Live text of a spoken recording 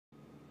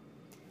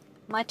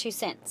my 2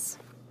 cents.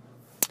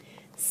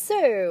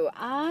 So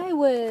I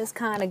was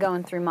kind of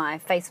going through my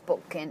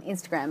Facebook and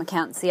Instagram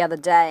accounts the other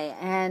day,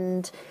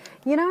 and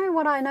you know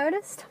what I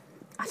noticed?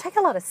 I take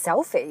a lot of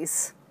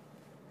selfies.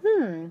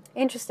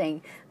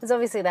 Interesting. There's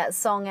obviously that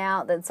song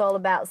out that's all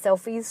about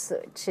selfies,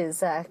 which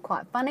is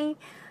quite funny.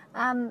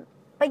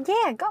 But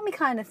yeah, it got me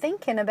kind of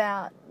thinking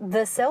about the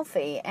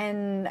selfie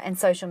and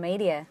social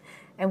media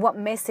and what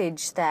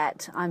message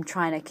that I'm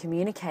trying to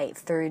communicate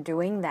through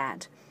doing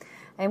that.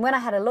 And when I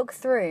had a look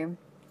through,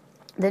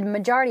 the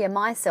majority of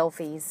my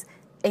selfies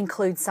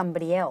include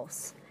somebody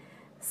else.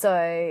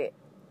 So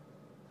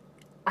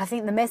I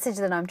think the message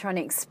that I'm trying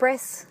to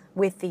express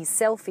with these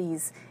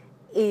selfies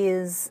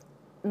is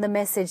the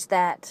message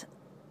that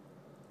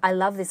I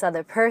love this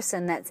other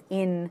person that's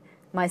in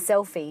my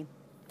selfie,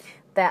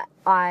 that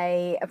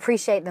I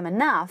appreciate them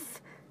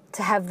enough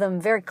to have them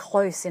very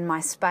close in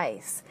my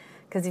space.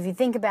 Because if you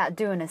think about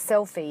doing a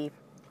selfie,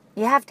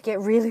 you have to get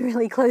really,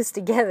 really close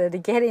together to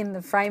get in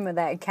the frame of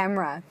that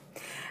camera.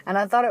 And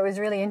I thought it was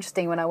really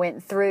interesting when I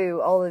went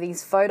through all of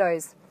these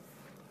photos,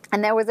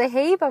 and there was a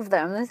heap of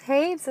them. There's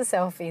heaps of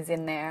selfies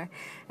in there,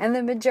 and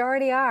the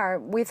majority are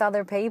with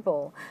other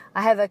people.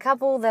 I have a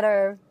couple that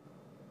are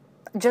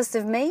just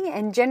of me,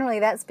 and generally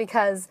that's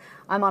because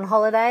I'm on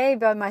holiday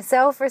by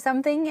myself or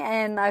something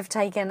and I've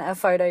taken a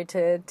photo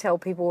to tell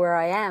people where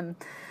I am.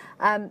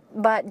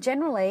 But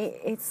generally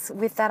it's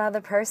with that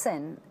other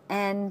person,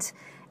 and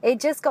it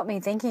just got me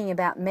thinking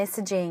about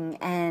messaging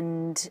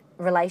and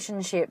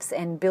relationships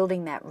and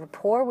building that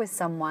rapport with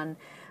someone,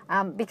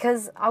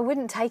 because I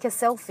wouldn't take a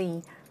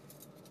selfie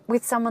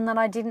with someone that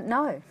I didn't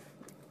know.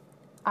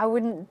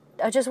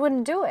 I just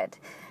wouldn't do it.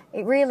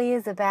 It really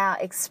is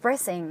about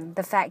expressing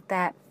the fact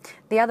that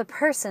the other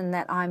person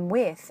that I'm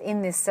with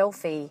in this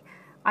selfie,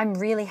 I'm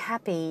really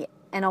happy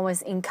and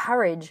almost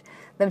encourage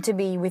them to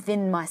be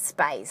within my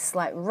space,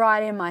 like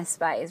right in my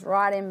space,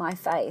 right in my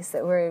face,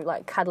 that we're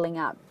like cuddling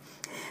up.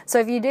 So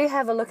if you do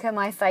have a look at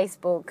my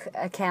Facebook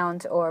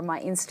account or my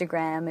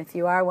Instagram, if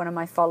you are one of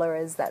my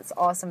followers, that's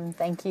awesome,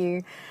 thank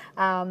you.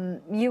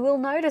 You will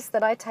notice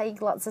that I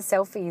take lots of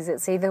selfies.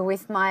 It's either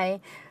with my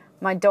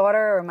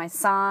daughter or my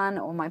son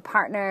or my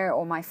partner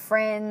or my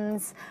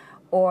friends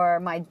or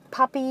my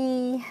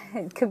puppy.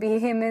 It could be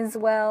him as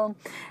well.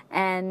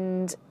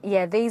 And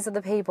yeah, these are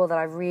the people that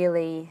I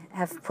really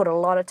have put a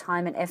lot of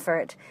time and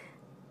effort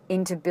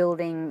into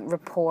building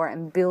rapport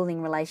and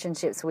building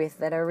relationships with,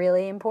 that are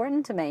really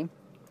important to me.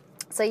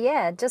 So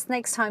yeah, just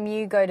next time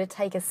you go to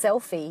take a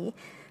selfie,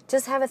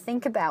 just have a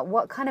think about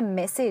what kind of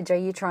message are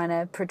you trying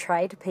to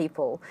portray to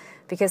people,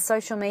 because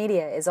social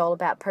media is all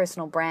about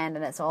personal brand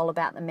and it's all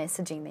about the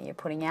messaging that you're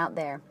putting out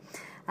there.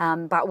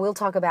 But we'll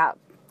talk about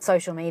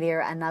social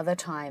media another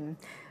time.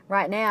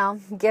 Right now,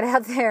 get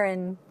out there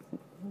and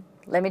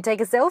let me take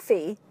a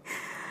selfie.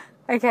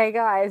 Okay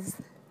guys,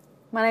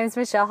 my name is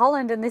Michelle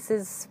Holland and this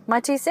is my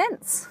 2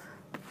 cents.